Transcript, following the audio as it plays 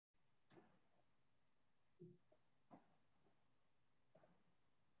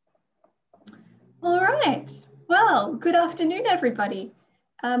All right. Well, good afternoon, everybody.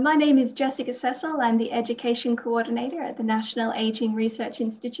 My name is Jessica Cecil. I'm the Education Coordinator at the National Aging Research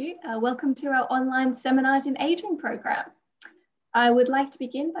Institute. Welcome to our online Seminars in Aging program. I would like to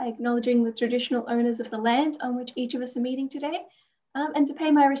begin by acknowledging the traditional owners of the land on which each of us are meeting today, and to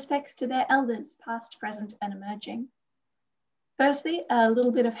pay my respects to their elders, past, present, and emerging. Firstly, a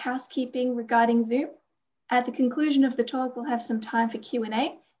little bit of housekeeping regarding Zoom. At the conclusion of the talk, we'll have some time for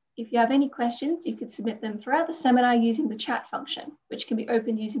Q&A. If you have any questions, you can submit them throughout the seminar using the chat function, which can be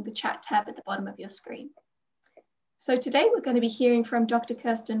opened using the chat tab at the bottom of your screen. So today we're going to be hearing from Dr.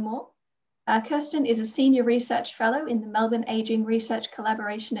 Kirsten Moore. Kirsten is a Senior Research Fellow in the Melbourne Aging Research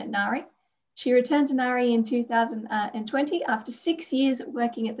Collaboration at NARI. She returned to NARI in 2020 after 6 years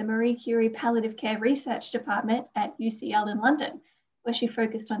working at the Marie Curie Palliative Care Research Department at UCL in London, where she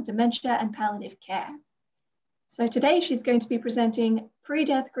focused on dementia and palliative care. So today she's going to be presenting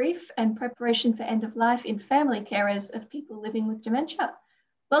pre-death grief and preparation for end of life in family carers of people living with dementia.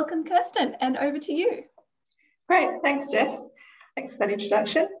 Welcome, Kirsten, and over to you. Great, thanks, Jess. Thanks for that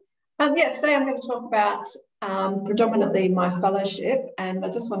introduction. Today I'm going to talk about predominantly my fellowship, and I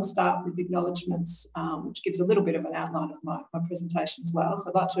just want to start with acknowledgements, which gives a little bit of an outline of my presentation as well.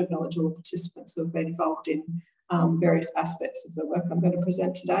 So I'd like to acknowledge all the participants who have been involved in various aspects of the work I'm going to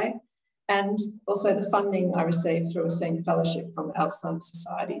present today, and also the funding I received through a senior fellowship from the Alzheimer's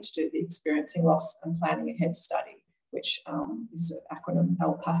Society to do the Experiencing Loss and Planning Ahead study, which is an acronym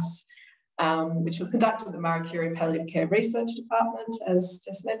LPAS. Which was conducted at the Marie Curie Palliative Care Research Department, as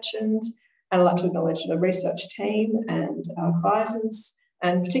just mentioned. And I'd like to acknowledge the research team and our advisors,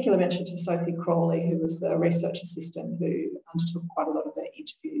 and particular mention to Sophie Crawley, who was the research assistant who undertook quite a lot of the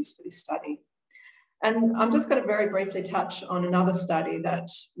interviews for this study. And I'm just going to very briefly touch on another study that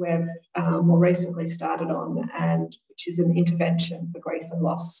we've more recently started on, and which is an intervention for grief and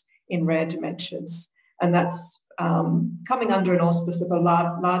loss in rare dementias. And that's coming under an auspice of a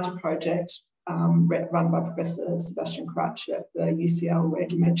larger project run by Professor Sebastian Crutch at the UCL Rare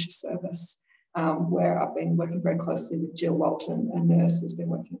Dementia Service, where I've been working very closely with Jill Walton, a nurse who's been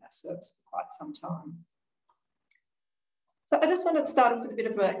working in that service for quite some time. So I just wanted to start off with a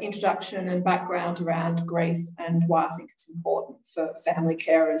bit of an introduction and background around grief and why I think it's important for family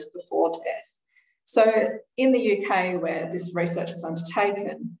carers before death. So in the UK, where this research was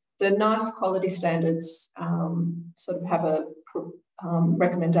undertaken, the NICE quality standards sort of have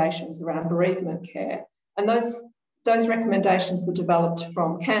recommendations around bereavement care, and those recommendations were developed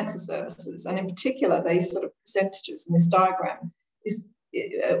from cancer services, and in particular these sort of percentages in this diagram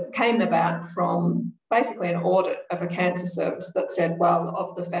came about from basically an audit of a cancer service that said, well,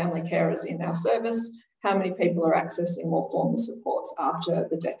 of the family carers in our service, how many people are accessing more formal supports after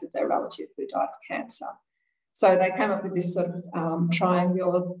the death of their relative who died of cancer. So they came up with this sort of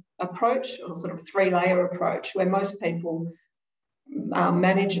triangular approach, or sort of three-layer approach, where most people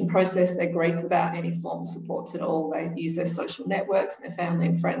manage and process their grief without any formal supports at all. They use their social networks and their family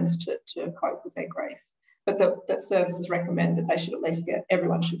and friends to cope with their grief. But that services recommend that they should at least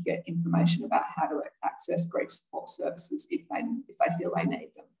everyone should get information about how to access grief support services if they feel they need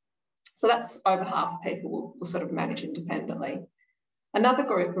them. So that's over half of people will sort of manage independently. Another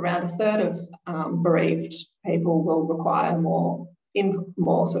group, around a third of bereaved people, will require more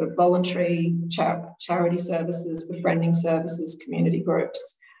sort of voluntary charity services, befriending services, community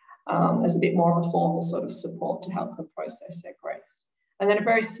groups, as a bit more of a formal sort of support to help them process their grief. And then a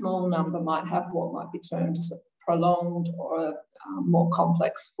very small number might have what might be termed as a prolonged or a more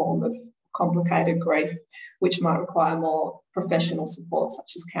complex form of complicated grief, which might require more professional support,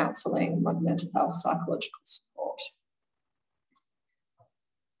 such as counselling, mental health, psychological support.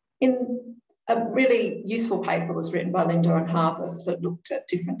 In a really useful paper was written by Linda and Harvard that looked at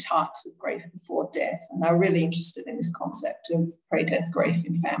different types of grief before death, and they were really interested in this concept of pre-death grief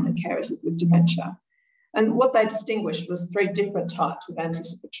in family carers with dementia. And what they distinguished was 3 different types of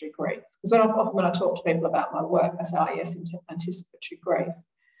anticipatory grief. Because when I talk to people about my work, I say, oh yes, anticipatory grief.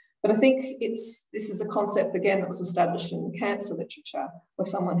 But I think this is a concept, again, that was established in cancer literature, where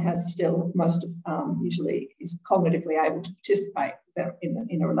someone has still usually is cognitively able to participate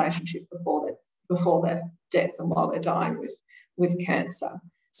in a relationship before their death and while they're dying with cancer.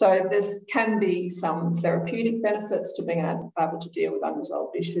 So there can be some therapeutic benefits to being able to deal with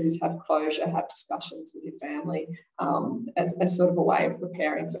unresolved issues, have closure, have discussions with your family as sort of a way of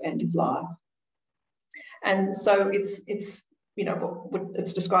preparing for end of life. And so it's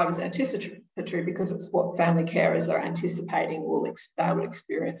described as anticipatory because it's what family carers are anticipating they will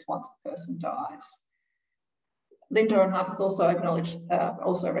experience once the person dies. Linda and Harpeth also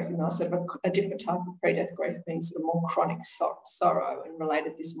recognised sort of a different type of pre-death grief being sort of more chronic sorrow, and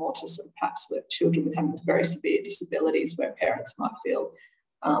related this more to sort of perhaps with children with having very severe disabilities, where parents might feel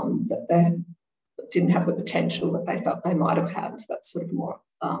that they didn't have the potential that they felt they might have had. So that's sort of more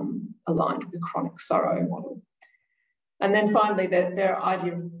aligned with the chronic sorrow model. And then finally, their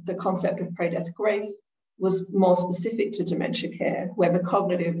idea of the concept of pre-death grief was more specific to dementia care, where the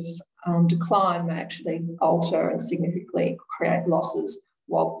cognitive decline may actually alter and significantly create losses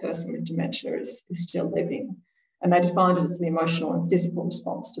while the person with dementia is still living. And they defined it as the emotional and physical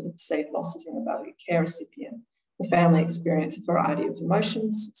response to the perceived losses in the valued care recipient. The family experience a variety of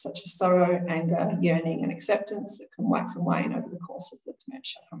emotions, such as sorrow, anger, yearning, and acceptance that can wax and wane over the course of the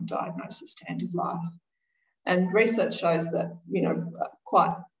dementia from diagnosis to end of life. And research shows that, you know,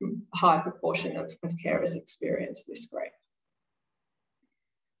 quite a high proportion of carers experience this grief.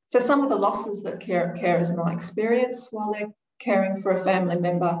 So some of the losses that carers might experience while they're caring for a family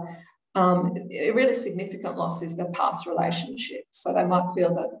member, a really significant loss is their past relationship. So they might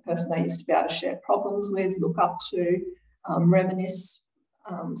feel that the person they used to be able to share problems with, look up to, reminisce,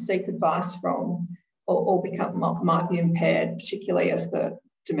 seek advice from, or might be impaired, particularly as the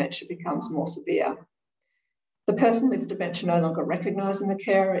dementia becomes more severe. The person with dementia no longer recognising the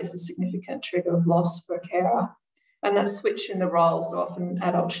carer is a significant trigger of loss for a carer. And that switch in the roles, so often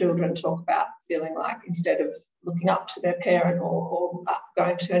adult children talk about feeling like instead of looking up to their parent or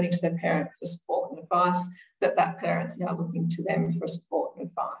turning to their parent for support and advice, that parent's now looking to them for support and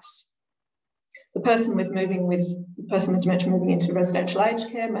advice. The person with dementia moving into residential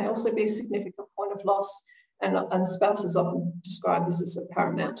aged care may also be a significant point of loss, and spouses often describe this as a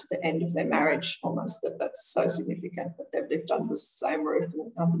paramount to the end of their marriage, almost that's so significant that they've lived under the same roof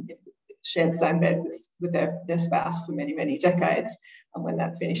and shared the same bed with their spouse for many, many decades. And when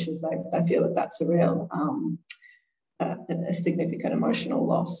that finishes, they feel that that's a real a significant emotional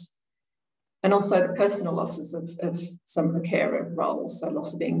loss. And also the personal losses of some of the carer roles, so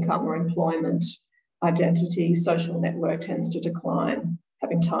loss of income or employment, identity, social network tends to decline,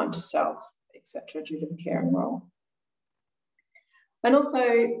 having time to self, etc., due to the caring role. And also,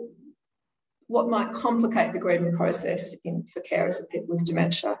 what might complicate the grieving process for carers of people with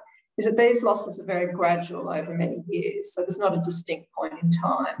dementia is that these losses are very gradual over many years. So there's not a distinct point in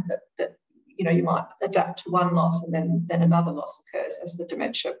time that you know, you might adapt to one loss and then another loss occurs as the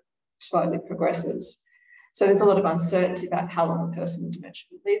dementia slowly progresses. So there's a lot of uncertainty about how long the person with dementia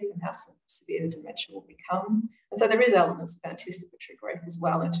will live and how severe the dementia will become. And so there is elements of anticipatory grief as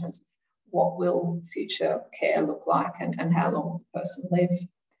well in terms of what will future care look like and how long will the person live.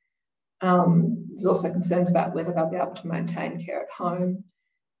 There's also concerns about whether they'll be able to maintain care at home.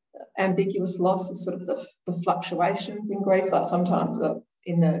 Ambiguous loss is sort of the fluctuations in grief, like sometimes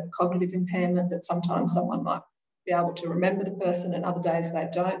in the cognitive impairment, that sometimes someone might be able to remember the person and other days they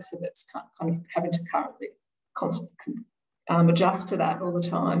don't, so that's kind of having to constantly adjust to that all the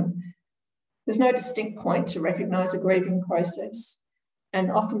time. There's no distinct point to recognise a grieving process,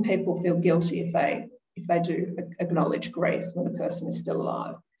 and often people feel guilty if they do acknowledge grief when the person is still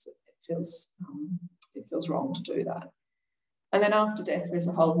alive, because it feels wrong to do that. And then after death, there's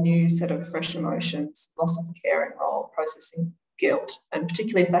a whole new set of fresh emotions, loss of the caring role, processing guilt, and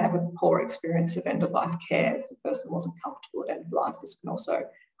particularly if they have a poor experience of end-of-life care, if the person wasn't comfortable at end of life, this can also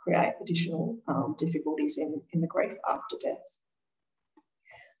create additional difficulties in the grief after death.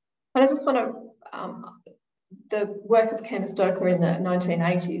 And I just want to, the work of Kenneth Doker in the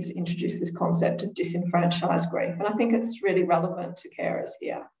 1980s introduced this concept of disenfranchised grief, and I think it's really relevant to carers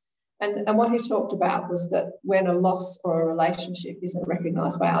here. And what he talked about was that when a loss or a relationship isn't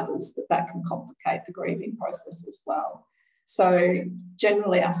recognised by others, that can complicate the grieving process as well. So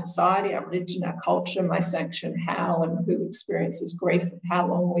generally our society, our religion, our culture may sanction how and who experiences grief and how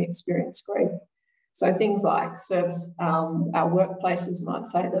long we experience grief. So things like service, our workplaces might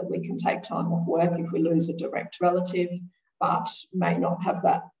say that we can take time off work if we lose a direct relative, but may not have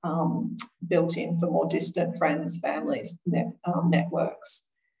that built in for more distant friends, families, networks.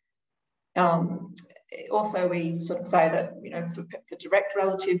 Also, we sort of say that, you know, for direct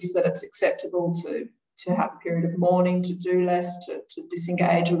relatives, that it's acceptable to have a period of mourning, to do less, to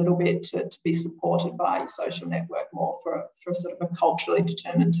disengage a little bit, to be supported by your social network more for sort of a culturally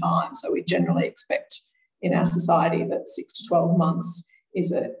determined time. So we generally expect in our society that 6 to 12 months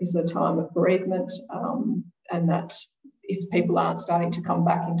is a time of bereavement, and that if people aren't starting to come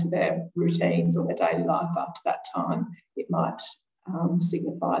back into their routines or their daily life after that time, it might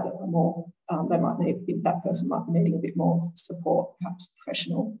signify that that person might be needing a bit more support, perhaps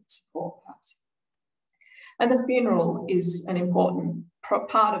professional support, perhaps. And the funeral is an important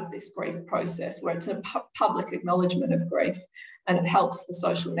part of this grief process, where it's a public acknowledgement of grief, and it helps the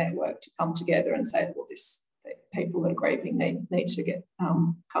social network to come together and say, well, people that are grieving need to get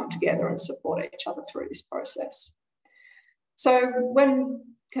come together and support each other through this process. So when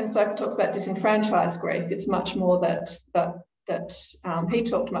Kenneth Soper talks about disenfranchised grief, it's much more that he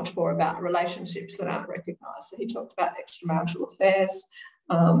talked much more about relationships that aren't recognised. So he talked about extramarital affairs,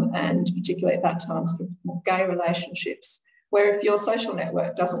 and particularly at that time, sort of more gay relationships, where if your social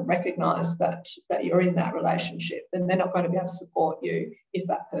network doesn't recognise that you're in that relationship, then they're not going to be able to support you if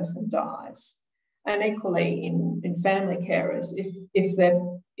that person dies. And equally in family carers,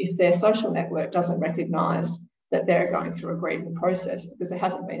 if their social network doesn't recognise that they're going through a grieving process because there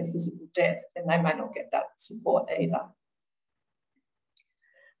hasn't been a physical death, then they may not get that support either.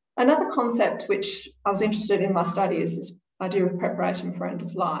 Another concept which I was interested in my study is this idea of preparation for end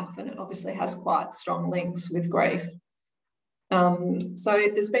of life, and it obviously has quite strong links with grief. So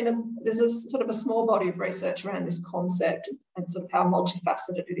there's a sort of a small body of research around this concept and sort of how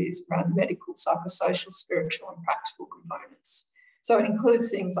multifaceted it is around medical, psychosocial, spiritual and practical components. So it includes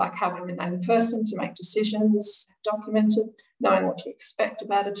things like having a named person to make decisions, documented, knowing what to expect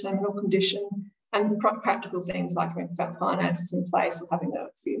about a terminal condition, and practical things like having finances in place or having a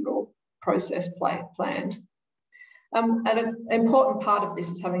funeral process planned. And an important part of this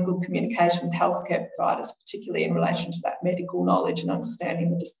is having good communication with healthcare providers, particularly in relation to that medical knowledge and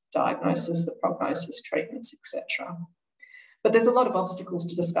understanding the diagnosis, the prognosis, treatments, etc. But there's a lot of obstacles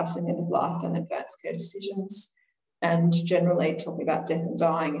to discussing end of life and advanced care decisions, and generally talking about death and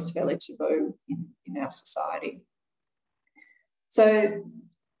dying is fairly taboo in our society. So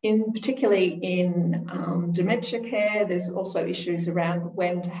particularly in dementia care, there's also issues around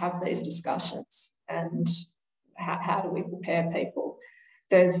when to have these discussions and how do we prepare people.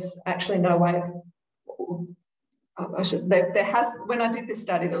 There's actually no way of, when I did this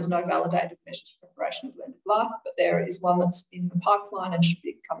study, there was no validated measures for preparation of end of life, but there is one that's in the pipeline and should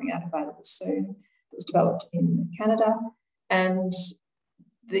be coming out available soon. It was developed in Canada, and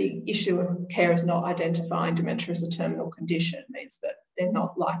the issue of carers not identifying dementia as a terminal condition means that they're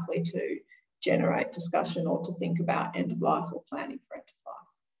not likely to generate discussion or to think about end of life or planning for end of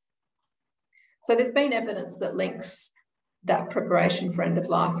life. So there's been evidence that links that preparation for end of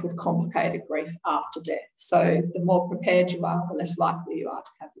life with complicated grief after death. So the more prepared you are, the less likely you are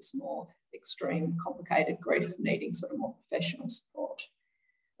to have this more extreme, complicated grief needing sort of more professional support.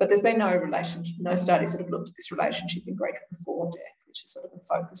 But there's been no studies that have looked at this relationship in grief before death, which is sort of the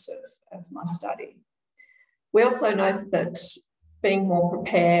focus of my study. We also know that being more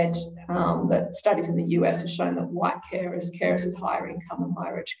prepared, that studies in the US have shown that white carers with higher income and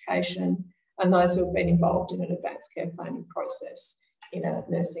higher education, and those who have been involved in an advanced care planning process in a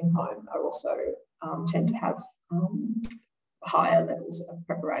nursing home are also tend to have higher levels of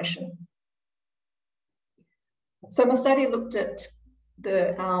preparation. So my study looked at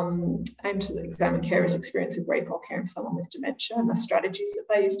aimed to examine carers' experience of grief while caring for someone with dementia and the strategies that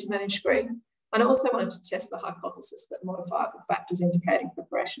they use to manage grief. And I also wanted to test the hypothesis that modifiable factors indicating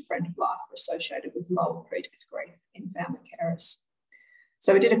preparation for end of life are associated with lower pre-death grief in family carers.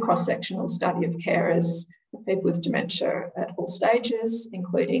 So we did a cross-sectional study of carers, people with dementia at all stages,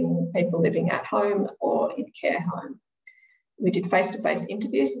 including people living at home or in care home. We did face-to-face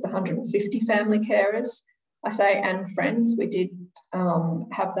interviews with 150 family carers. I say and friends, we did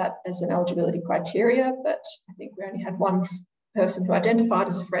have that as an eligibility criteria, but I think we only had one person who identified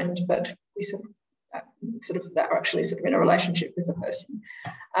as a friend, but we they were actually sort of in a relationship with the person.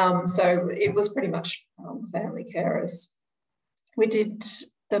 So it was pretty much family carers. We did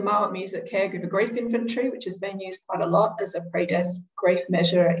the Mowat Music Caregiver Grief Inventory, which has been used quite a lot as a pre-death grief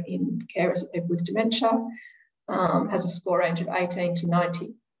measure in carers of people with dementia. Has a score range of 18 to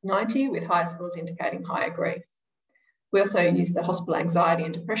 90, with higher scores indicating higher grief. We also used the Hospital Anxiety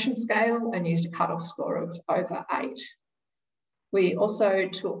and Depression Scale and used a cut-off score of over 8. We also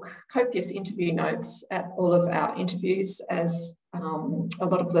took copious interview notes at all of our interviews, as a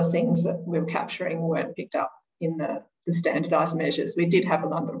lot of the things that we were capturing weren't picked up in the standardised measures. We did have a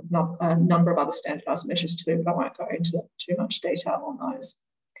number of other standardised measures too, but I won't go into too much detail on those.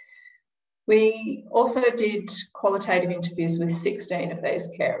 We also did qualitative interviews with 16 of these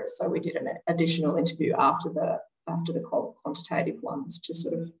carers. So we did an additional interview after the quantitative ones to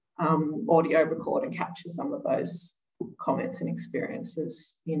sort of audio record and capture some of those comments and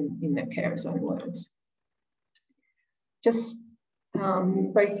experiences in the carers' own words. Just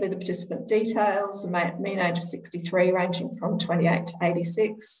briefly, the participant details: mean age of 63, ranging from 28 to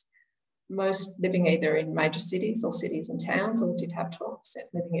 86. Most living either in major cities or cities and towns, or we did have 12%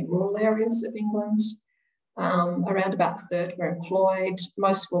 living in rural areas of England. Around about a third were employed.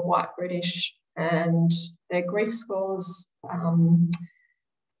 Most were white British, and their grief scores,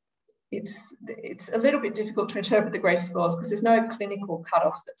 it's a little bit difficult to interpret the grief scores because there's no clinical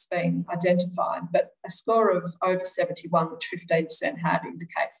cutoff that's been identified, but a score of over 71, which 15% had,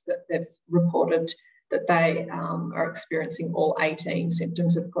 indicates that they've reported that they are experiencing all 18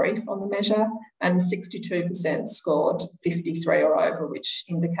 symptoms of grief on the measure, and 62% scored 53 or over, which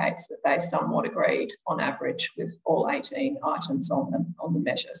indicates that they somewhat agreed on average with all 18 items on the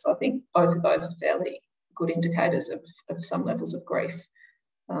measure. So I think both of those are fairly good indicators of some levels of grief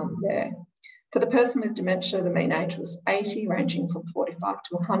there. For the person with dementia, the mean age was 80, ranging from 45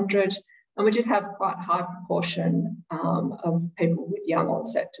 to 100, and we did have quite a high proportion of people with young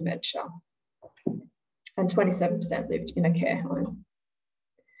onset dementia, and 27% lived in a care home.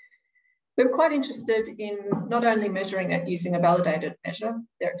 We were quite interested in not only measuring it using a validated measure,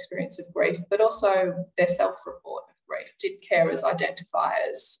 their experience of grief, but also their self-report of grief. Did carers identify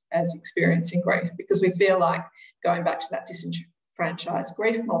as experiencing grief? Because we feel like, going back to that disenfranchised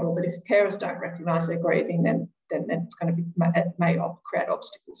grief model, that if carers don't recognise they're grieving, then it's going to be, it may create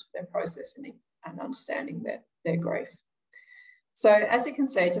obstacles for them processing and understanding their grief. So as you can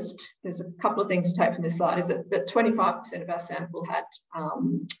see, there's a couple of things to take from this slide, is that 25% of our sample had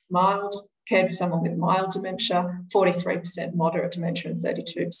cared for someone with mild dementia, 43% moderate dementia, and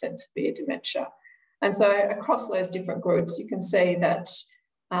 32% severe dementia. And so across those different groups, you can see that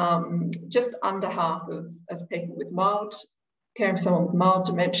just under half of people with caring for someone with mild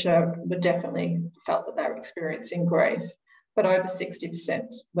dementia would definitely felt that they were experiencing grief, but over 60%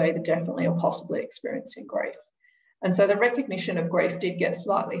 were either definitely or possibly experiencing grief. And so the recognition of grief did get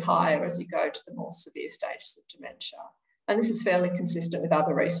slightly higher as you go to the more severe stages of dementia. And this is fairly consistent with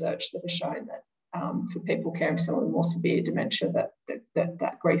other research that has shown that for people caring for someone with more severe dementia,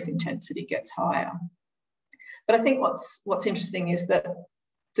 that grief intensity gets higher. But I think what's interesting is that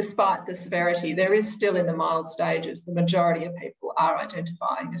despite the severity, there is still, in the mild stages, the majority of people are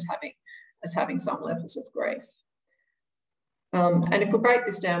identifying as having some levels of grief. And if we break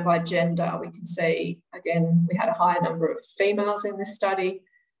this down by gender, we can see, again, we had a higher number of females in this study.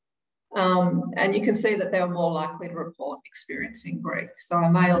 And you can see that they were more likely to report experiencing grief. So our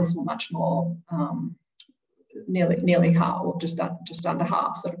males were much more, nearly half, or just under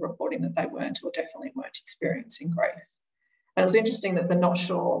half, sort of reporting that they weren't or definitely weren't experiencing grief. And it was interesting that the not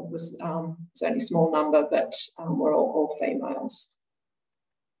sure was only a small number, but were all females.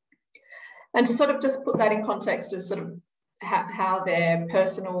 And to sort of just put that in context as sort of how their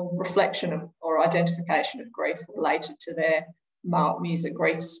personal reflection of or identification of grief related to their mild music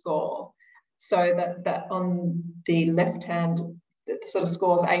grief score. So that on the left hand, the sort of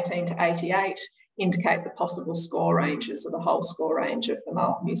scores 18 to 88 indicate the possible score ranges, or the whole score range of the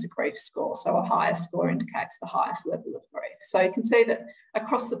mild music grief score. So a higher score indicates the highest level of grief. So you can see that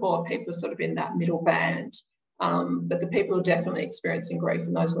across the board, people are sort of in that middle band. But the people who are definitely experiencing grief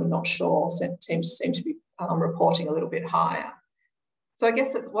and those who are not sure seem to be reporting a little bit higher. So I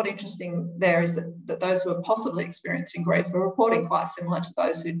guess that what's interesting there is that those who are possibly experiencing grief are reporting quite similar to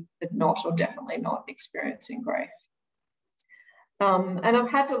those who are not or definitely not experiencing grief. And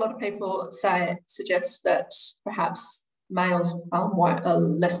I've had a lot of people suggest that perhaps males are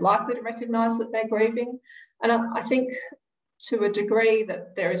less likely to recognise that they're grieving. And I think to a degree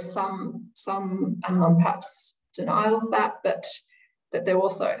that there is some perhaps denial of that, but that there are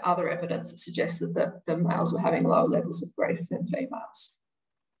also other evidence that suggests that the males were having lower levels of grief than females.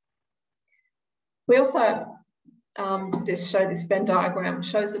 We also show this Venn diagram, which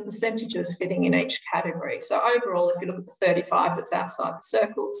shows the percentages fitting in each category. So overall, if you look at the 35 that's outside the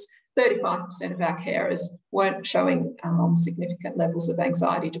circles, 35% of our carers weren't showing significant levels of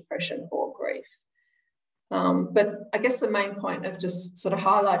anxiety, depression, or grief. But I guess the main point of just sort of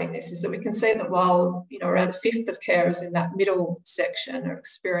highlighting this is that we can see that while around a fifth of carers in that middle section are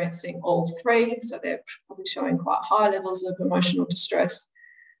experiencing all three, so they're probably showing quite high levels of emotional distress,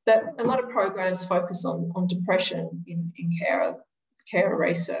 that a lot of programs focus on depression in carer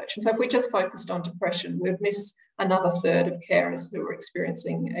research. And so if we just focused on depression, we'd miss another third of carers who are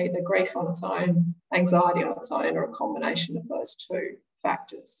experiencing either grief on its own, anxiety on its own, or a combination of those two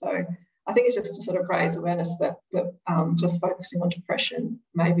factors. So I think it's just to sort of raise awareness that just focusing on depression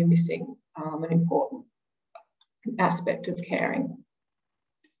may be missing an important aspect of caring.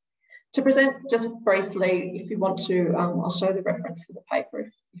 To present just briefly, if you want to, I'll show the reference for the paper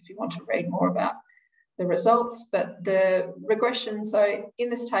if you want to read more about the results, but the regression, so in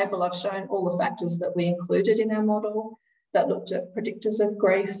this table I've shown all the factors that we included in our model that looked at predictors of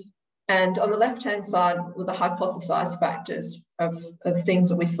grief, And on the left-hand side were the hypothesised factors of things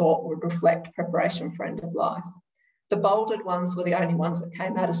that we thought would reflect preparation for end of life. The bolded ones were the only ones that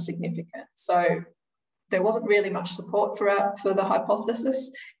came out as significant. So there wasn't really much support for the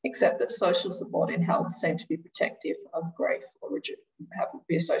hypothesis, except that social support in health seemed to be protective of grief or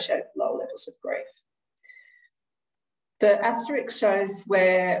be associated with lower levels of grief. The asterisk shows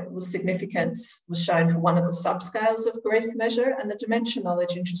where significance was shown for one of the subscales of grief measure, and the dementia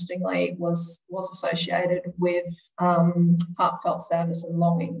knowledge, interestingly, was associated with heartfelt sadness and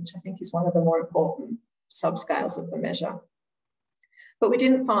longing, which I think is one of the more important subscales of the measure. But we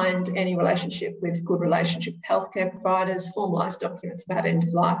didn't find any relationship with good relationship with healthcare providers, formalised documents about end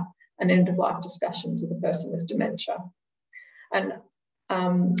of life, and end of life discussions with a person with dementia. And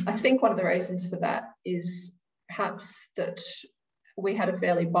I think one of the reasons for that is perhaps that we had a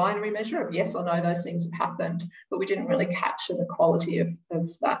fairly binary measure of yes or no, those things have happened, but we didn't really capture the quality of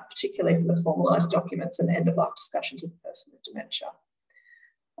that, particularly for the formalised documents and end of life discussions with a person with dementia.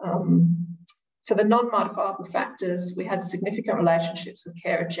 For the non-modifiable factors, we had significant relationships with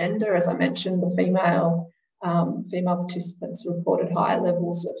carer gender. As I mentioned, the female participants reported higher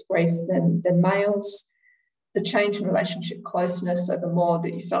levels of grief than males. The change in relationship closeness, so the more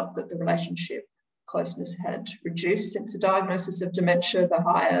that you felt that the relationship closeness had reduced since the diagnosis of dementia, the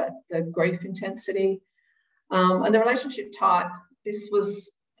higher the grief intensity. And the relationship type, this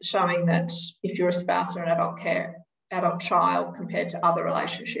was showing that if you're a spouse or an adult child compared to other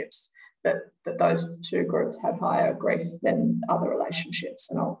relationships, that those two groups had higher grief than other relationships.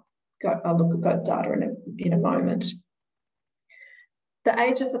 And I'll look at that data in a moment. The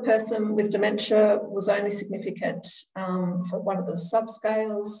age of the person with dementia was only significant for one of the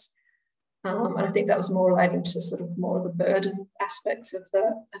subscales. And I think that was more relating to sort of more of the burden aspects of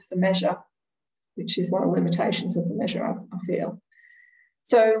the measure, which is one of the limitations of the measure, I feel.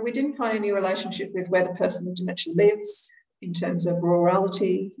 So we didn't find any relationship with where the person with dementia lives in terms of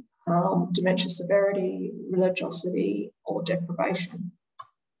rurality, dementia severity, religiosity, or deprivation.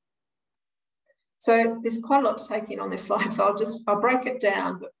 So there's quite a lot to take in on this slide, so I'll break it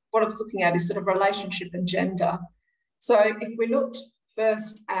down, but what I was looking at is sort of relationship and gender. So if we looked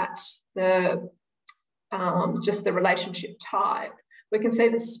first at just the relationship type, we can see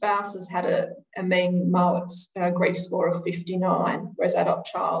that spouses had a mean grief score of 59, whereas adult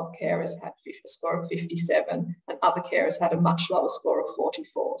child carers had a score of 57, and other carers had a much lower score of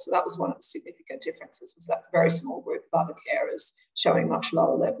 44. So that was one of the significant differences, was that very small group of other carers showing much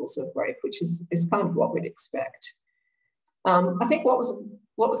lower levels of grief, which is kind of what we'd expect. I think what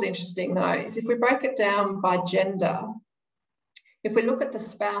was interesting, though, is if we break it down by gender, if we look at the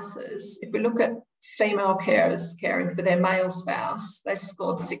spouses, if we look at female carers caring for their male spouse, they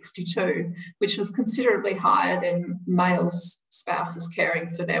scored 62, which was considerably higher than male spouses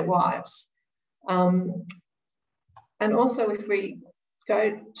caring for their wives. And also, if we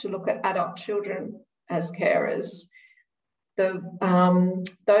go to look at adult children as carers,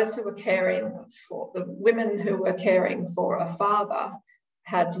 those who were caring for, the women who were caring for a father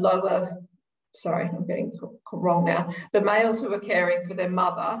had lower, sorry, I'm getting wrong now. The males who were caring for their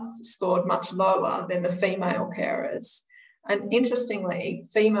mother scored much lower than the female carers. And interestingly,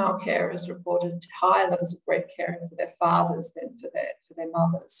 female carers reported higher levels of grief caring for their fathers than for their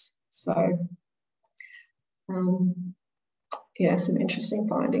mothers. So, yeah, some interesting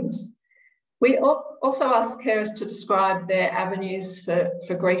findings. We also asked carers to describe their avenues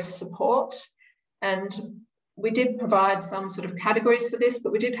for grief support, and we did provide some sort of categories for this,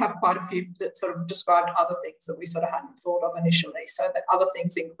 but we did have quite a few that sort of described other things that we sort of hadn't thought of initially. So that other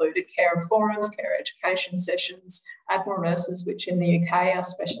things included carer forums, carer education sessions, Admiral nurses, which in the UK are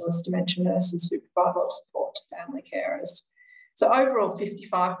specialist dementia nurses who provide a lot of support to family carers. So overall,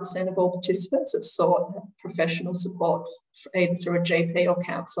 55% of all participants have sought professional support either through a GP or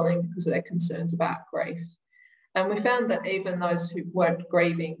counselling because of their concerns about grief. And we found that even those who weren't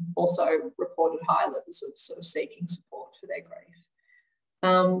grieving also reported high levels of sort of seeking support for their grief.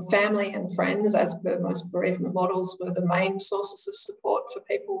 Family and friends, as per most bereavement models, were the main sources of support for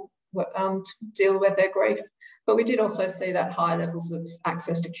people to deal with their grief. But we did also see that high levels of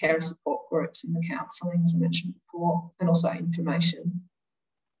access to carer support groups in the counselling, as I mentioned before, and also information.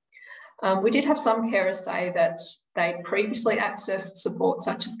 We did have some carers say that they previously accessed support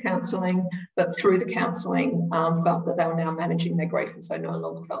such as counselling, but through the counselling felt that they were now managing their grief and so no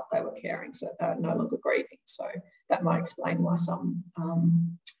longer felt they were caring, so they were no longer grieving. So that might explain why some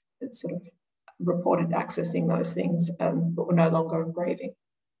sort of reported accessing those things but were no longer grieving.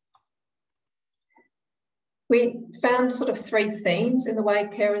 We found sort of three themes in the way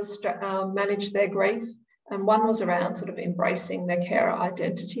carers manage their grief. And one was around sort of embracing their carer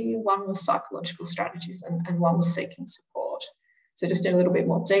identity, one was psychological strategies, and one was seeking support. So just in a little bit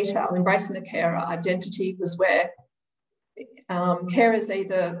more detail, embracing the carer identity was where carers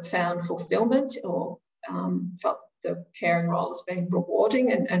either found fulfillment or felt the caring role as being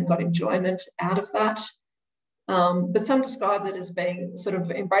rewarding and got enjoyment out of that. But some describe it as being sort of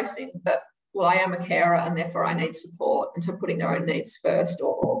embracing that, well, I am a carer and therefore I need support, and so putting their own needs first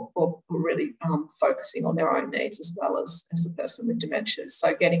or really focusing on their own needs as well as the person with dementia.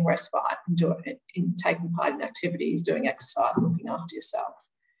 So getting respite and taking part in activities, doing exercise, looking after yourself.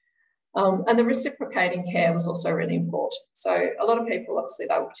 And the reciprocating care was also really important. So a lot of people, obviously,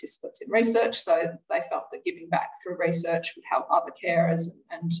 they were participants in research, so they felt that giving back through research would help other carers,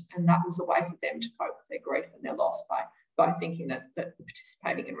 and that was a way for them to cope with their grief and their loss by thinking that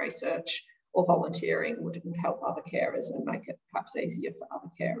participating in research or volunteering would help other carers and make it perhaps easier for other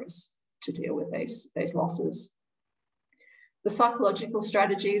carers to deal with these losses. The psychological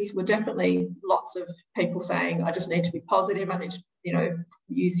strategies were definitely lots of people saying, I just need to be positive, I need to,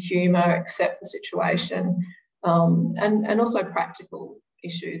 use humour, accept the situation, and also practical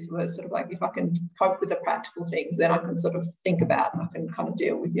issues were sort of like, if I can cope with the practical things, then I can sort of think about and I can kind of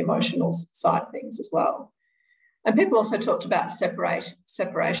deal with the emotional side of things as well. And people also talked about separation,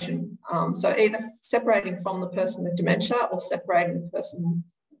 so either separating from the person with dementia or separating the person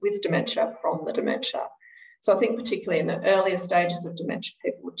with dementia from the dementia. So I think particularly in the earlier stages of dementia,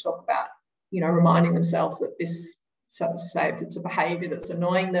 people would talk about, reminding themselves that this, so to say, if it's a behaviour that's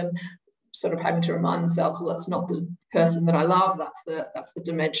annoying them, sort of having to remind themselves, well, that's not the person that I love, that's the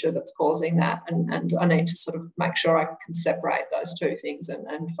dementia that's causing that, and I need to sort of make sure I can separate those two things and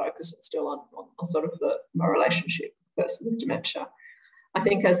focus still on sort of my relationship with the person with dementia. I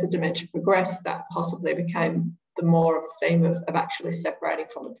think as the dementia progressed, that possibly became the more of a theme of actually separating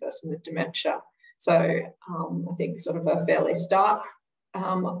from the person with dementia. So I think sort of a fairly stark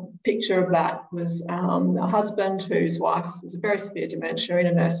picture of that was a husband whose wife was a very severe dementia in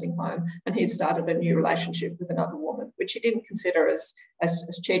a nursing home, and he started a new relationship with another woman, which he didn't consider as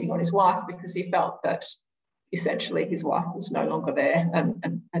cheating on his wife, because he felt that essentially his wife was no longer there,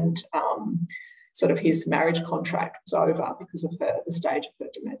 and sort of his marriage contract was over because of the stage of her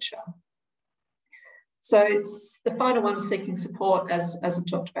dementia. So it's the final one is seeking support, as I've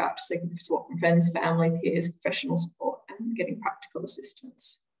talked about, seeking support from friends, family, peers, professional support, and getting practical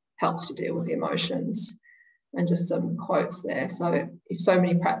assistance helps to deal with the emotions. And just some quotes there. So if so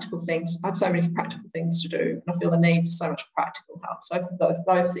many practical things, I have so many practical things to do, and I feel the need for so much practical help. So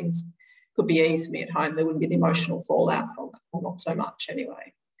those things could be eased for me at home. There wouldn't be the emotional fallout from it, or not so much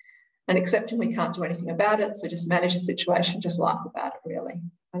anyway. And accepting we can't do anything about it, so just manage the situation, just laugh about it, really.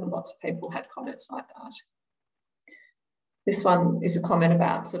 And lots of people had comments like that. This one is a comment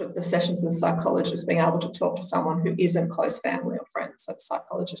about sort of the sessions with the psychologist being able to talk to someone who isn't close family or friends. So the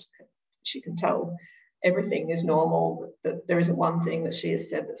psychologist, she can tell everything is normal, that there isn't one thing that she has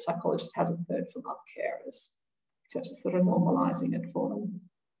said that psychologist hasn't heard from other carers. So just sort of normalising it for them.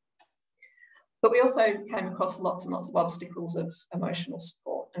 But we also came across lots and lots of obstacles of emotional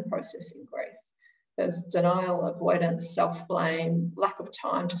support and processing grief. There's denial, avoidance, self-blame, lack of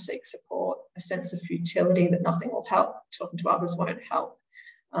time to seek support, a sense of futility that nothing will help, talking to others won't help,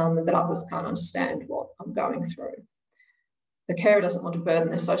 and that others can't understand what I'm going through. The carer doesn't want to burden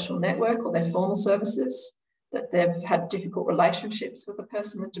their social network or their formal services, that they've had difficult relationships with a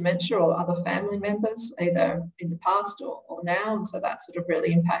person with dementia or other family members, either in the past or now, and so that sort of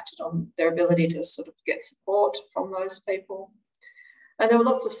really impacted on their ability to sort of get support from those people. And there were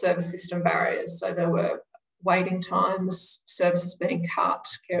lots of service system barriers. So there were waiting times, services being cut.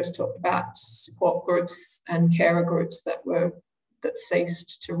 Carers talked about support groups and carer groups that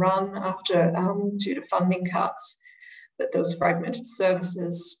ceased to run after due to funding cuts. That there was fragmented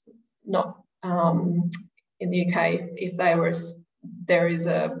services. Not in the UK, if there is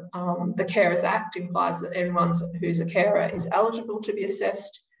the Carers Act implies that everyone who's a carer is eligible to be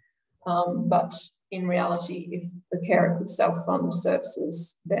assessed, but in reality, if the carer could self-fund the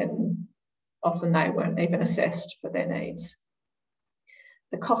services, then often they weren't even assessed for their needs.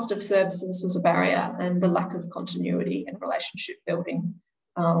 The cost of services was a barrier, and the lack of continuity and relationship building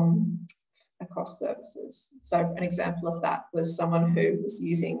across services. So an example of that was someone who was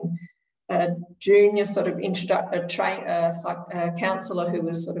using a junior sort of counsellor who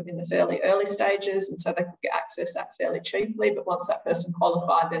was sort of in the fairly early stages, and so they could access that fairly cheaply. But once that person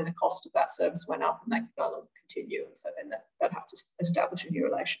qualified, then the cost of that service went up and they could no longer continue. And so then they'd have to establish a new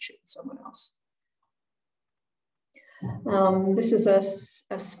relationship with someone else. This is a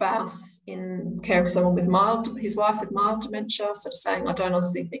spouse in care of someone with his wife with mild dementia, sort of saying, I don't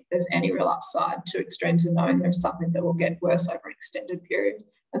honestly think there's any real upside to extremes of knowing there's something that will get worse over an extended period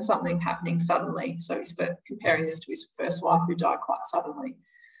and something happening suddenly. So he's comparing this to his first wife who died quite suddenly.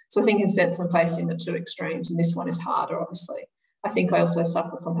 So I think in a sense I'm facing the two extremes, and this one is harder, obviously. I think I also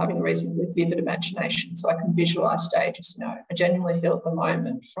suffer from having a reasonably vivid imagination, so I can visualise stages. You know, I genuinely feel at the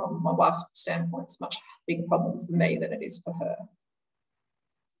moment, from my wife's standpoint, it's a much bigger problem for me than it is for her.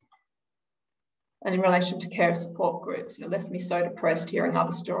 And in relation to care support groups, it left me so depressed hearing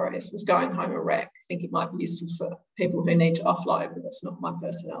other stories. Was going home a wreck. I think it might be useful for people who need to offload, but that's not my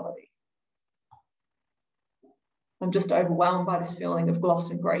personality. I'm just overwhelmed by this feeling of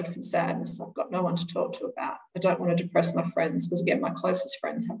loss and grief and sadness. I've got no one to talk to about. I don't want to depress my friends because, again, my closest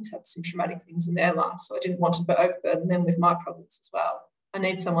friends have had some traumatic things in their life, so I didn't want to overburden them with my problems as well. I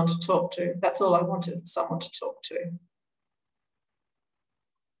need someone to talk to. That's all I wanted, someone to talk to.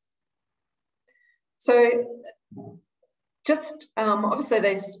 So just obviously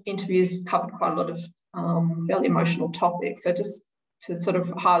these interviews covered quite a lot of fairly emotional topics. So just to sort of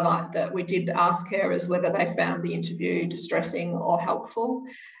highlight that we did ask carers whether they found the interview distressing or helpful.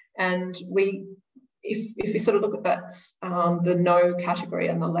 And if you sort of look at that, the no category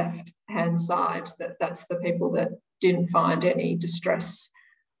on the left-hand side, that's the people that didn't find any distress,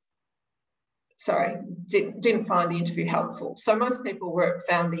 didn't find the interview helpful. So most people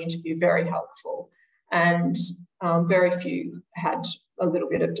found the interview very helpful, and very few had a little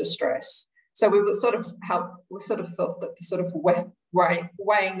bit of distress. So we were sort of thought that the sort of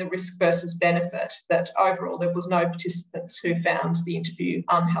weighing the risk versus benefit, that overall there was no participants who found the interview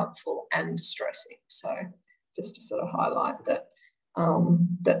unhelpful and distressing. So just to sort of highlight that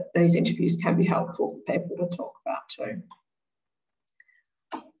that these interviews can be helpful for people to talk about too.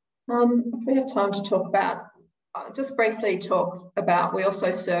 If we have time to talk about, just briefly talk about, we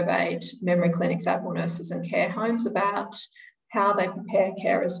also surveyed memory clinics, admiral nurses and care homes about how they prepare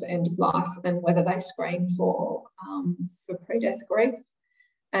carers for end of life and whether they screen for pre-death grief.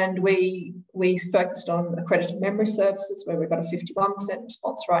 And we focused on accredited memory services, where we've got a 51%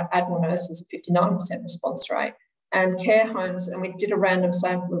 response rate, admiral nurses a 59% response rate, and care homes, and we did a random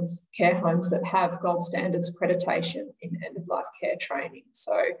sample of care homes that have gold standards accreditation in end-of-life care training.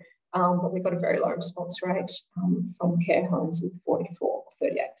 So, but we got a very low response rate from care homes with 44 or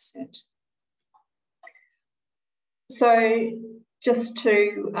 38%. So just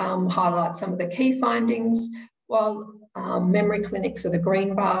to highlight some of the key findings, while memory clinics are the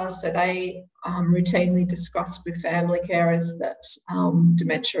green bars, so they routinely discuss with family carers that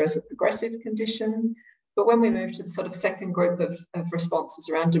dementia is a progressive condition. But when we move to the sort of second group of responses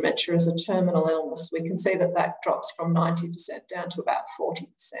around dementia as a terminal illness, we can see that that drops from 90% down to about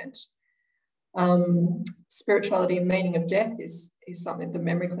 40%. Spirituality and meaning of death is something the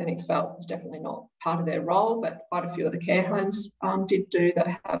memory clinics felt was definitely not part of their role, but quite a few of the care homes did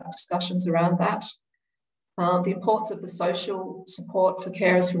have discussions around that. The importance of the social support for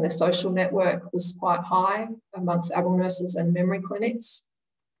carers from their social network was quite high amongst admiral nurses and memory clinics.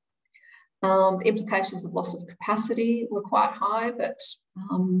 The implications of loss of capacity were quite high, but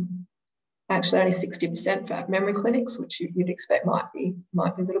actually only 60% for memory clinics, which you'd expect might be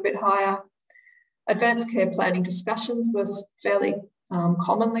a little bit higher. Advanced care planning discussions was fairly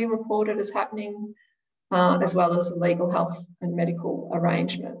commonly reported as happening, as well as legal health and medical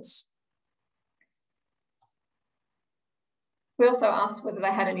arrangements. We also asked whether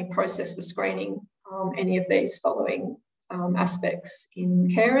they had any process for screening any of these following aspects in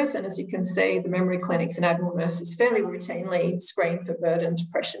carers, and as you can see, the memory clinics and admiral nurses fairly routinely screen for burden,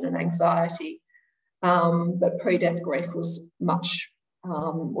 depression and anxiety, but pre-death grief was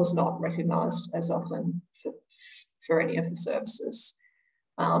not recognised as often for any of the services.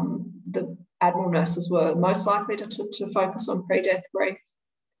 The admiral nurses were most likely to focus on pre-death grief,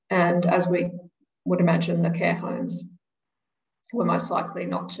 and as we would imagine, the care homes were most likely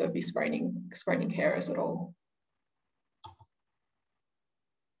not to be screening carers at all.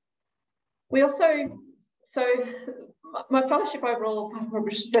 We also, so my fellowship overall, I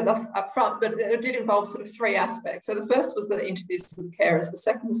probably should have said this up front, but it did involve sort of three aspects. So the first was the interviews with carers, the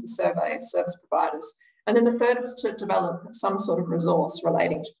second was the survey of service providers, and then the third was to develop some sort of resource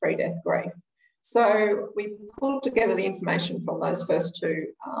relating to pre-death grief. So we pulled together the information from those first two,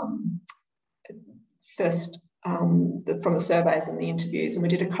 from the surveys and the interviews, and we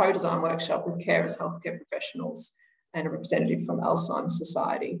did a co-design workshop with carers, healthcare professionals, and a representative from Alzheimer's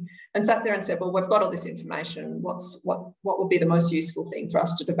Society, and sat there and said, well, we've got all this information, what would be the most useful thing for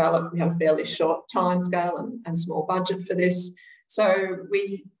us to develop? We had a fairly short time scale and small budget for this. So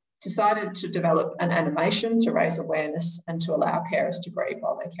we decided to develop an animation to raise awareness and to allow carers to grieve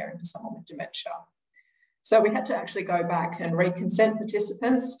while they're caring for someone with dementia. So we had to actually go back and re-consent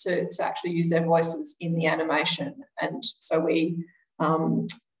participants to actually use their voices in the animation. And so we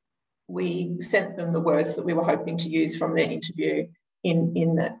sent them the words that we were hoping to use from their interview in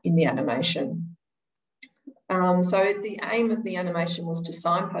the animation. So the aim of the animation was to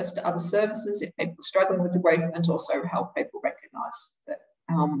signpost to other services if people were struggling with the grief, and to also help people recognise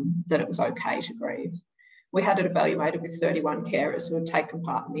that it was okay to grieve. We had it evaluated with 31 carers who had taken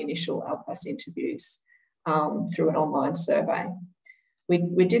part in the initial LPAS interviews through an online survey.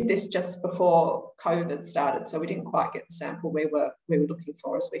 We did this just before COVID started, so we didn't quite get the sample we were looking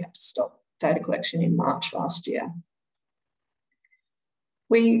for, as we had to stop data collection in March last year.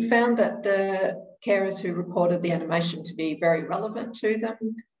 We found that the carers who reported the animation to be very relevant to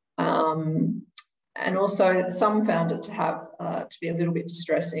them, and also some found it to have to be a little bit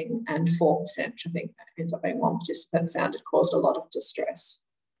distressing, and 4%, which I think ends up being one participant, found it caused a lot of distress,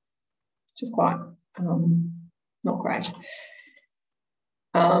 which is quite not great.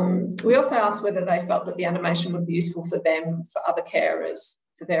 We also asked whether they felt that the animation would be useful for them, for other carers,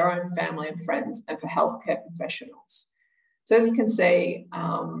 for their own family and friends, and for healthcare professionals. So as you can see,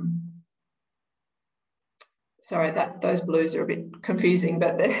 sorry, those blues are a bit confusing,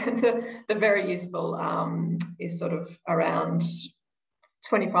 but the very useful is sort of around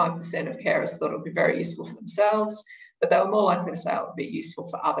 25% of carers thought it would be very useful for themselves, but they were more likely to say it would be useful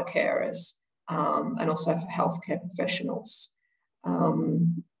for other carers, and also for healthcare professionals.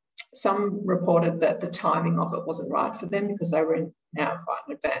 Some reported that the timing of it wasn't right for them because they were in now quite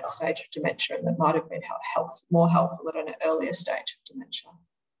an advanced stage of dementia, and that might have been more helpful at an earlier stage of dementia.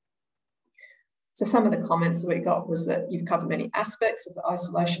 So some of the comments that we got was that you've covered many aspects of the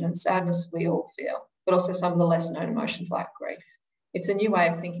isolation and sadness we all feel, but also some of the less known emotions like grief. It's a new way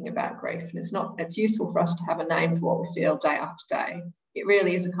of thinking about grief, and it's useful for us to have a name for what we feel day after day. It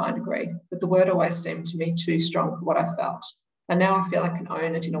really is a kind of grief, but the word always seemed to me too strong for what I felt. And now I feel I can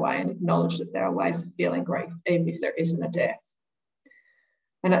own it in a way and acknowledge that there are ways of feeling grief, even if there isn't a death.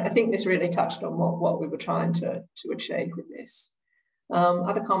 And I think this really touched on what we were trying to achieve with this.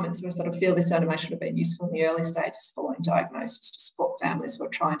 Other comments were sort of feel this animation would have been useful in the early stages following diagnosis to support families who are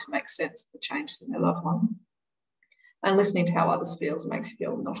trying to make sense of the changes in their loved one. And listening to how others feel makes you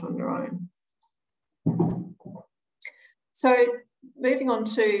feel not on your own. So moving on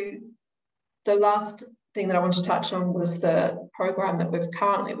to the last thing that I want to touch on was the program that we're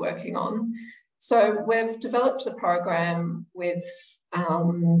currently working on. So we've developed a program with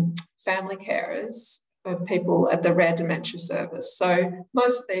family carers of people at the Rare Dementia Service. So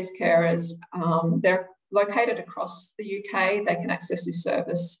most of these carers, they're located across the UK. They can access this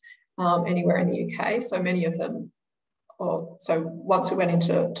service anywhere in the UK. So many of them, so once we went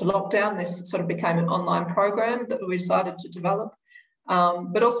into lockdown, this sort of became an online program that we decided to develop.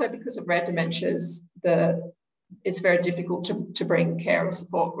 But also because of rare dementias, it's very difficult to bring carer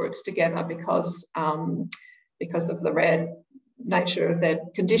support groups together because of the rare nature of their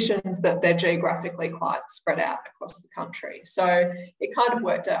conditions, that they're geographically quite spread out across the country. So it kind of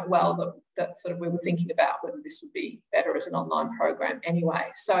worked out well that sort of we were thinking about whether this would be better as an online program anyway.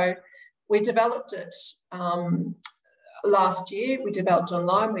 So we developed it last year. We developed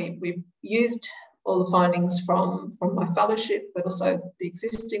online. We used all the findings from my fellowship, but also the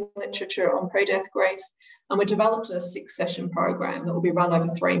existing literature on pre-death grief. And we developed a 6-session program that will be run over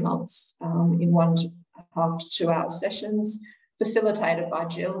 3 months in 1.5 to 2 hour sessions, facilitated by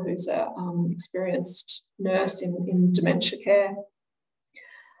Jill, who's an experienced nurse in dementia care.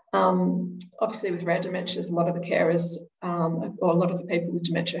 Obviously, with rare dementias, a lot of the carers or a lot of the people with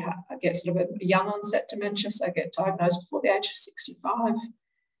dementia get sort of a young onset dementia, so get diagnosed before the age of 65.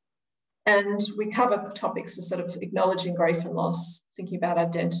 And we cover topics of sort of acknowledging grief and loss, thinking about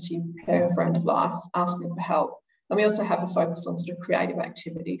identity, preparing for end of life, asking for help. And we also have a focus on sort of creative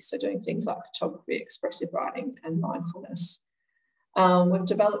activities, so doing things like photography, expressive writing, and mindfulness. We've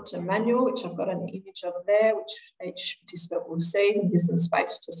developed a manual, which I've got an image of there, which each participant will receive, and gives them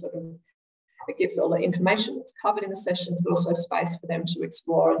space to sort of, it gives all the information that's covered in the sessions, but also space for them to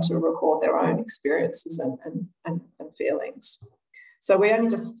explore and to record their own experiences and feelings. So we only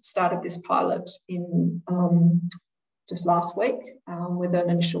just started this pilot in just last week with an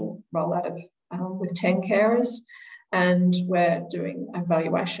initial rollout of with 10 carers, and we're doing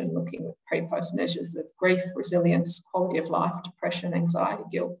evaluation looking at pre-post measures of grief, resilience, quality of life, depression, anxiety,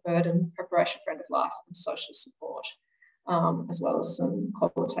 guilt, burden, preparation for end of life, and social support, as well as some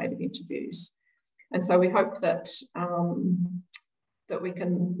qualitative interviews. And so we hope that that we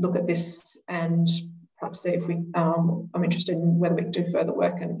can look at this and perhaps see if we, I'm interested in whether we can do further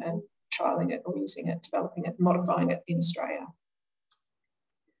work and trialling it or using it, developing it, modifying it in Australia.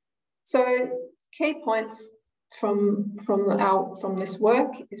 So key points from this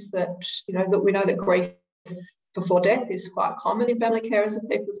work is that, that we know that grief before death is quite common in family carers of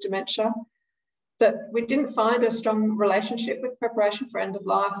people with dementia, that we didn't find a strong relationship with preparation for end of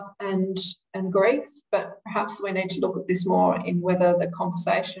life and grief, but perhaps we need to look at this more in whether the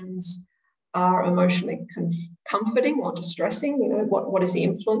conversations are emotionally comforting or distressing. What is the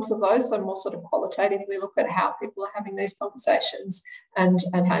influence of those? So more sort of qualitatively look at how people are having these conversations and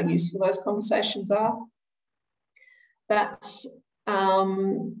how useful those conversations are. That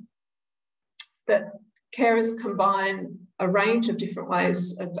carers combine a range of different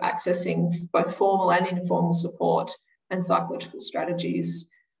ways of accessing both formal and informal support and psychological strategies,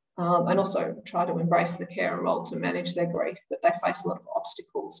 and also try to embrace the carer role to manage their grief, but they face a lot of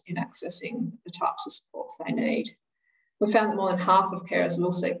obstacles in accessing the types of supports they need. We found that more than half of carers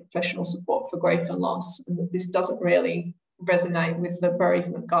will seek professional support for grief and loss, and that this doesn't really resonate with the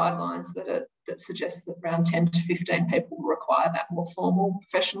bereavement guidelines that suggest that around 10 to 15 people will require that more formal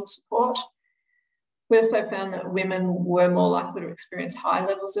professional support. We also found that women were more likely to experience high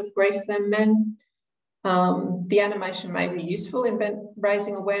levels of grief than men. The animation may be useful in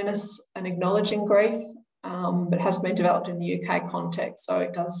raising awareness and acknowledging grief, but has been developed in the UK context, so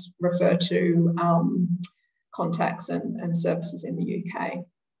it does refer to contacts and services in the UK.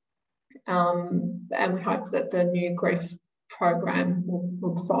 And we hope that the new grief program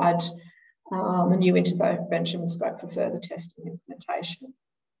will provide a new intervention with scope for further testing and implementation.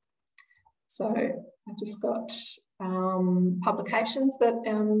 So I've just got publications that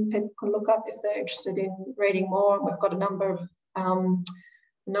people can look up if they're interested in reading more. We've got a number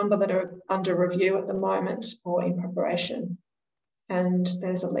that are under review at the moment or in preparation. And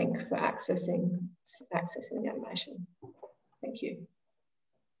there's a link for accessing the animation. Thank you.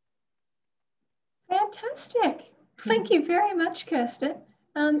 Fantastic. Thank you very much, Kirsten.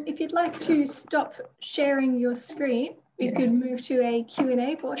 If you'd like to stop sharing your screen, we could move to a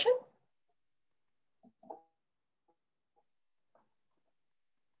Q&A portion.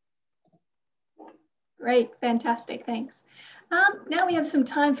 Great, fantastic, thanks. Now we have some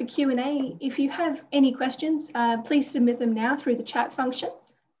time for Q&A. If you have any questions, please submit them now through the chat function.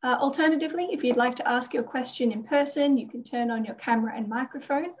 Alternatively, if you'd like to ask your question in person, you can turn on your camera and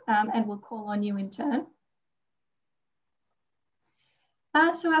microphone and we'll call on you in turn.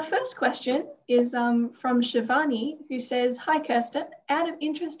 So our first question is from Shivani, who says, "Hi Kirsten, out of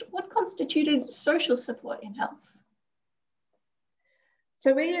interest, what constituted social support in health?"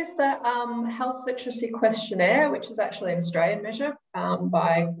 So we use the Health Literacy Questionnaire, which is actually an Australian measure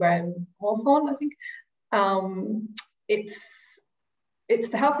by Graham Hawthorne, I think. It's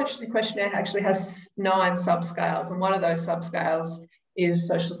the Health Literacy Questionnaire actually has 9 subscales, and one of those subscales is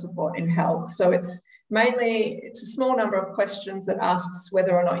social support in health. So it's a small number of questions that asks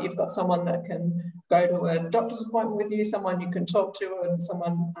whether or not you've got someone that can go to a doctor's appointment with you, someone you can talk to, and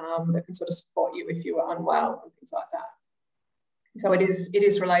someone that can sort of support you if you are unwell and things like that. So it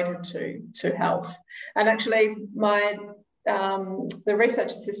is related to health. And actually the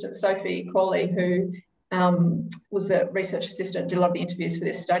research assistant, Sophie Crawley, who was the research assistant, did a lot of the interviews for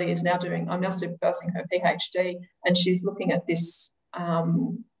this study, I'm now supervising her PhD, and she's looking at this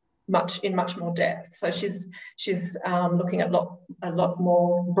in much more depth. So she's looking at a lot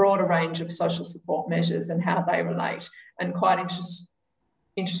more broader range of social support measures and how they relate, and quite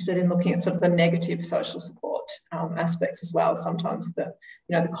interested in looking at sort of the negative social support aspects as well. Sometimes the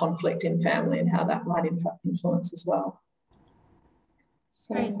conflict in family and how that might influence as well.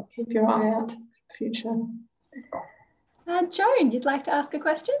 So keep your eye out for the future. Joan, you'd like to ask a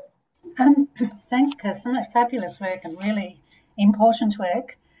question? Thanks, Kirsten. Fabulous work and really important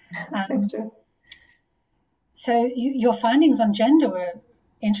work. Thanks, Jo. So your findings on gender were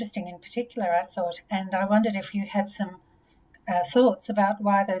interesting in particular, I thought, and I wondered if you had some thoughts about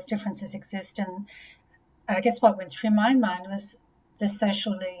why those differences exist. And I guess what went through my mind was the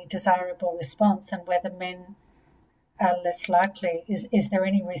socially desirable response and whether men are less likely. Is there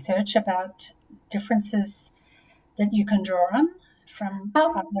any research about differences that you can draw on from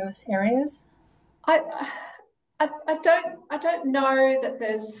other areas? I don't know that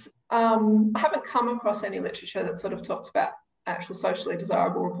there's I haven't come across any literature that sort of talks about actual socially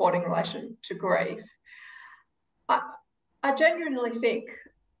desirable reporting in relation to grief. I genuinely think,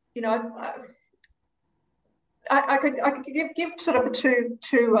 I could give sort of two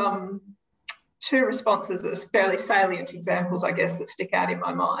responses as fairly salient examples, I guess, that stick out in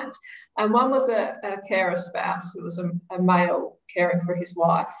my mind. And one was a carer spouse who was a male caring for his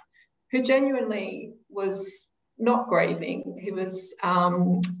wife, who genuinely was not grieving. He was,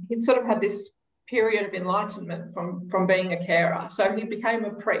 he'd sort of had this period of enlightenment from being a carer. So he became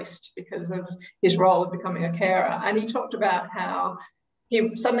a priest because of his role of becoming a carer. And he talked about how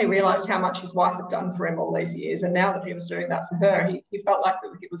he suddenly realised how much his wife had done for him all these years. And now that he was doing that for her, he felt like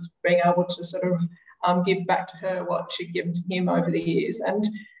he was being able to sort of give back to her what she'd given to him over the years. And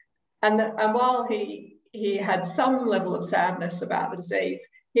while he had some level of sadness about the disease,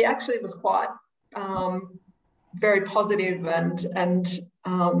 he actually was quite very positive and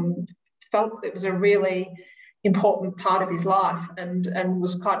felt it was a really important part of his life and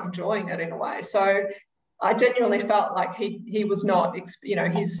was quite enjoying it in a way. So I genuinely felt like he was not, you know,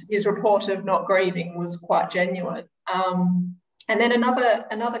 his report of not grieving was quite genuine. And then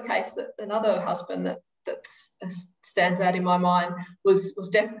another case, that another husband that stands out in my mind was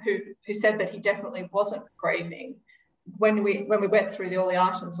who said that he definitely wasn't grieving. When we went through all the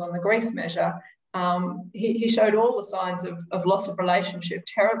items on the grief measure, he showed all the signs of loss of relationship,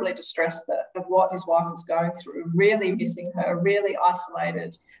 terribly distressed of what his wife was going through, really missing her, really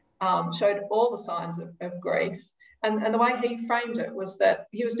isolated, showed all the signs of grief. And the way he framed it was that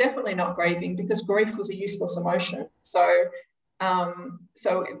he was definitely not grieving because grief was a useless emotion. So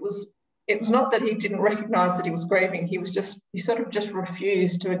it was not that he didn't recognise that he was grieving. He sort of just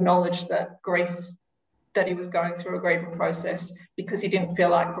refused to acknowledge that grief, that he was going through a grieving process because he didn't feel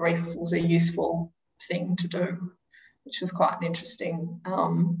like grief was a useful thing to do, which was quite an interesting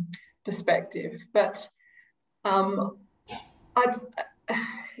perspective. But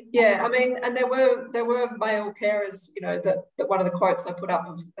yeah, I mean, and there were male carers, you know, that one of the quotes I put up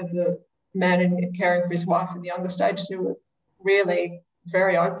of the man caring for his wife in the younger stages who were really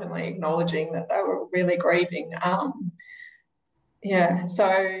very openly acknowledging that they were really grieving. Yeah,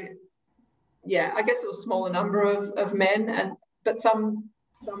 so yeah, I guess it was a smaller number of men, but some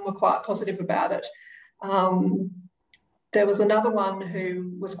were quite positive about it. There was another one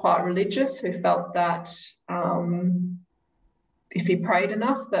who was quite religious, who felt that if he prayed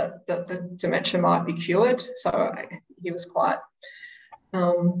enough, that the dementia might be cured. So he was quite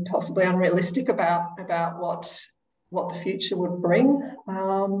possibly unrealistic about what the future would bring.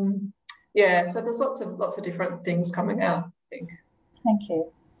 Yeah, so there's lots of different things coming out, I think. Thank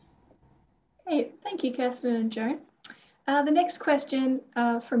you. Great, thank you, Kirsten and Joan. The next question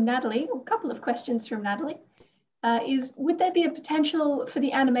from Natalie, or a couple of questions from Natalie, is would there be a potential for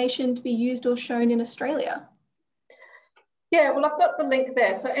the animation to be used or shown in Australia? Yeah, well, I've got the link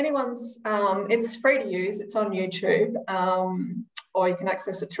there. So anyone's, it's free to use. It's on YouTube, or you can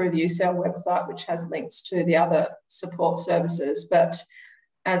access it through the UCL website, which has links to the other support services. But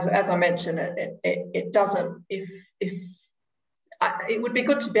as I mentioned, it doesn't. It would be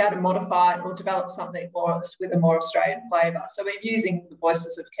good to be able to modify it or develop something more with a more Australian flavour. So we're using the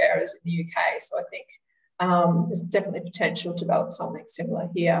voices of carers in the UK. So I think there's definitely potential to develop something similar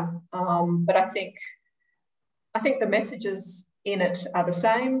here. But I think the messages in it are the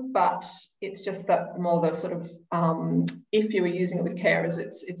same, but it's just that more the sort of, if you were using it with carers,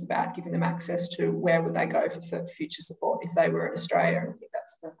 it's about giving them access to where would they go for future support if they were in Australia. And I think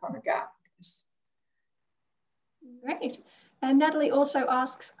that's the kind of gap. Great. And Natalie also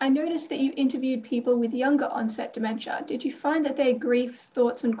asks, I noticed that you interviewed people with younger onset dementia. Did you find that their grief,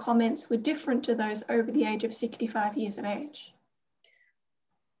 thoughts and comments were different to those over the age of 65 years of age?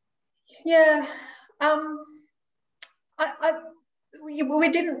 Yeah, we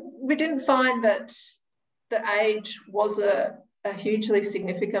didn't find that the age was a hugely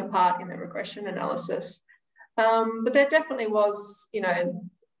significant part in the regression analysis, but there definitely was, you know,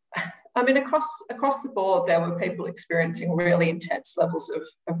 I mean, across the board, there were people experiencing really intense levels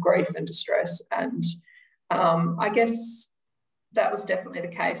of grief and distress, and I guess that was definitely the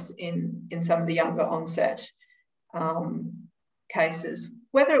case in some of the younger onset cases.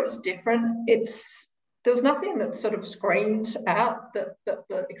 Whether it was different, there was nothing that sort of screamed out that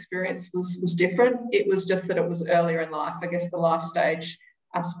the experience was different. It was just that it was earlier in life. I guess the life stage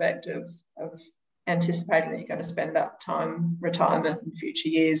aspect of anticipating that you're going to spend that time, retirement and future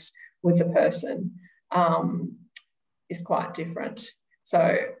years with the person is quite different.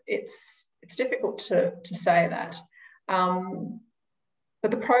 So it's difficult to say that. But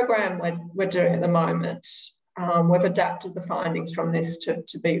the program we're doing at the moment, we've adapted the findings from this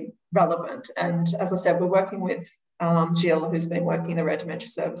to be relevant. And as I said, we're working with Jill, who's been working in the Rare Dementia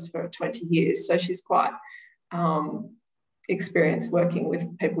Service for 20 years. So she's quite experienced working with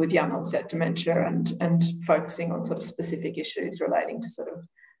people with young onset dementia and focusing on sort of specific issues relating to sort of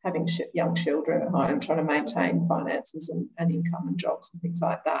having young children at home, trying to maintain finances and income and jobs and things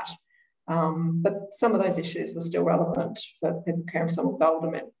like that. But some of those issues were still relevant for people caring for someone with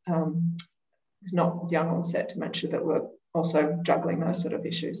older, not with young onset dementia, that were also juggling those sort of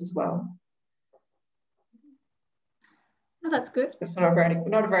issues as well. Oh, that's good. It's not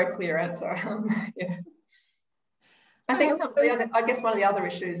a very clear answer. Yeah. I think I guess one of the other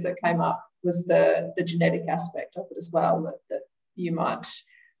issues that came up was the genetic aspect of it as well, that you might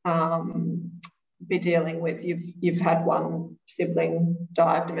be dealing with. You've had one sibling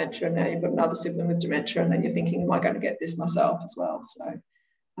die of dementia, and now you've got another sibling with dementia, and then you're thinking, am I going to get this myself as well? So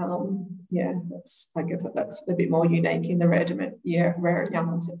yeah, I guess that's a bit more unique in the rare young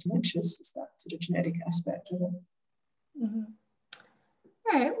onset dementias, is that sort of genetic aspect of it. Mm-hmm.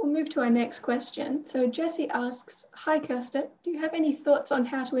 All right, we'll move to our next question. So Jessie asks, hi Kirsten, do you have any thoughts on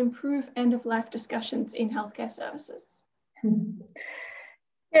how to improve end-of-life discussions in healthcare services?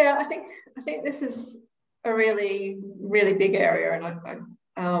 Yeah, I think this is a really, really big area, and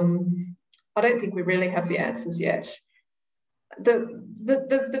I don't think we really have the answers yet.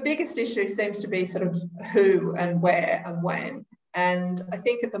 The biggest issue seems to be sort of who and where and when. And I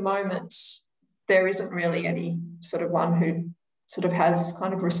think at the moment, there isn't really any sort of one who sort of has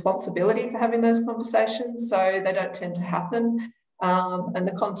kind of responsibility for having those conversations. So they don't tend to happen. And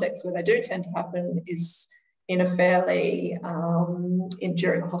the context where they do tend to happen is in a fairly,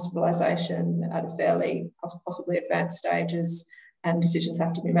 during hospitalisation at a fairly possibly advanced stages, and decisions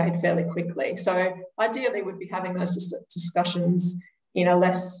have to be made fairly quickly. So ideally we'd be having those discussions in a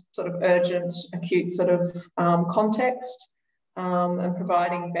less sort of urgent, acute sort of context, and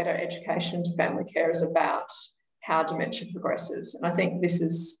providing better education to family carers about how dementia progresses. And I think this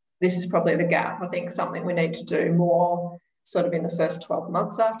is probably the gap. I think something we need to do more sort of in the first 12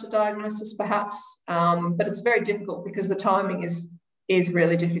 months after diagnosis, perhaps. But it's very difficult because the timing is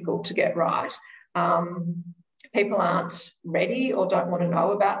really difficult to get right. People aren't ready or don't want to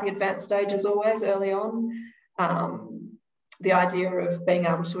know about the advanced stages always early on. The idea of being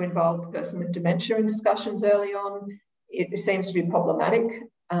able to involve the person with dementia in discussions early on, it seems to be problematic.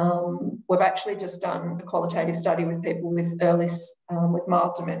 We've actually just done a qualitative study with people with with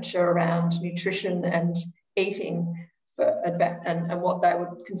mild dementia around nutrition and eating and what they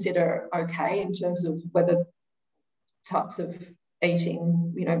would consider okay in terms of whether types of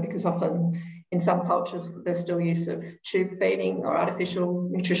eating, because often in some cultures there's still use of tube feeding or artificial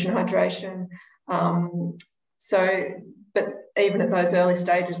nutrition hydration. But even at those early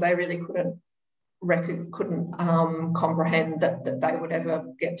stages, they really couldn't comprehend that they would ever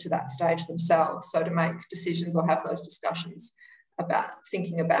get to that stage themselves. So to make decisions or have those discussions about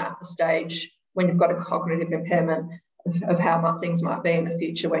thinking about the stage when you've got a cognitive impairment of how things might be in the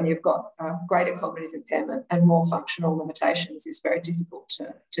future when you've got greater cognitive impairment and more functional limitations is very difficult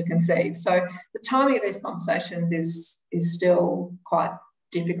to conceive. So the timing of these conversations is still quite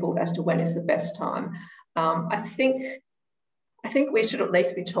difficult as to when is the best time. I think we should at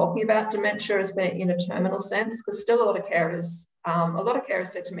least be talking about dementia as being in a terminal sense, because still a lot of carers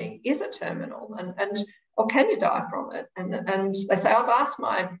said to me, is it terminal? Or can you die from it? And they say, I've asked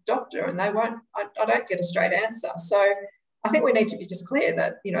my doctor and I don't get a straight answer. So I think we need to be just clear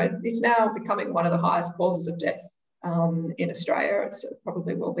that, it's now becoming one of the highest causes of death in Australia. It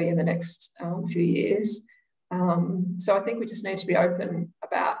probably will be in the next few years. So I think we just need to be open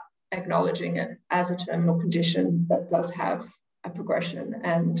about acknowledging it as a terminal condition that does have a progression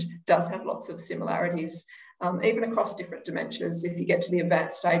and does have lots of similarities, even across different dementias. If you get to the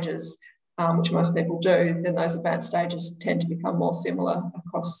advanced stages, which most people do, then those advanced stages tend to become more similar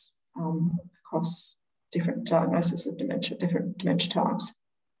across different diagnoses of dementia, different dementia types.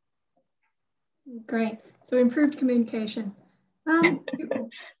 Great. So improved communication.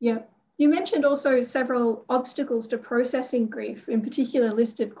 Yeah. You mentioned also several obstacles to processing grief, in particular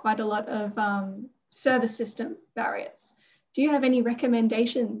listed quite a lot of service system barriers. Do you have any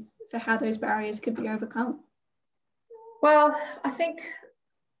recommendations for how those barriers could be overcome? Well, I think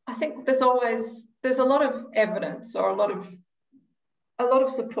there's a lot of evidence or a lot of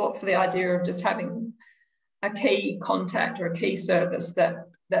support for the idea of just having a key contact or a key service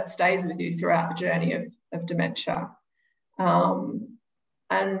that stays with you throughout the journey of dementia. And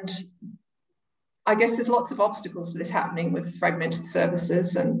I guess there's lots of obstacles to this happening with fragmented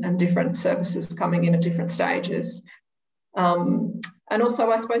services and different services coming in at different stages. And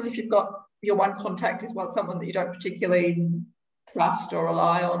also, I suppose if you've got your one contact is someone that you don't particularly trust or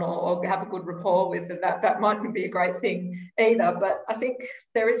rely on or have a good rapport with, and that might be a great thing either. But I think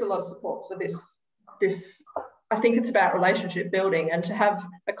there is a lot of support for this. I think it's about relationship building, and to have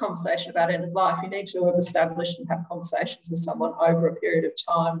a conversation about end of life, you need to have established and have conversations with someone over a period of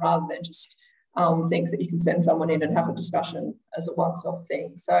time rather than just think that you can send someone in and have a discussion as a once-off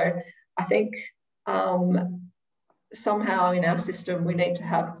thing. So I think somehow in our system we need to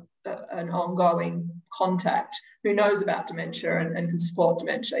have an ongoing contact who knows about dementia and can support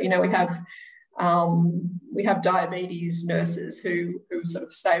dementia. You know, we have diabetes nurses who sort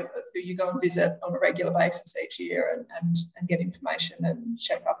of stay, who you go and visit on a regular basis each year and get information and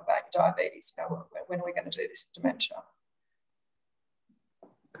check up about your diabetes. You know, when are we going to do this with dementia?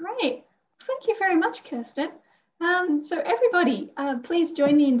 Great. Thank you very much, Kirsten. So everybody, please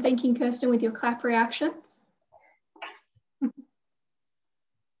join me in thanking Kirsten with your clap reactions.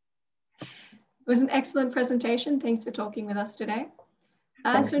 It was an excellent presentation. Thanks for talking with us today.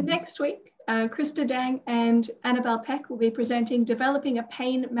 So next week, Krista Dang and Annabelle Peck will be presenting Developing a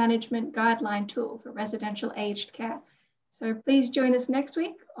Pain Management Guideline Tool for Residential Aged Care. So please join us next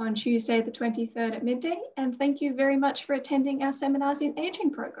week on Tuesday the 23rd at midday, and thank you very much for attending our Seminars in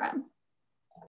Aging program.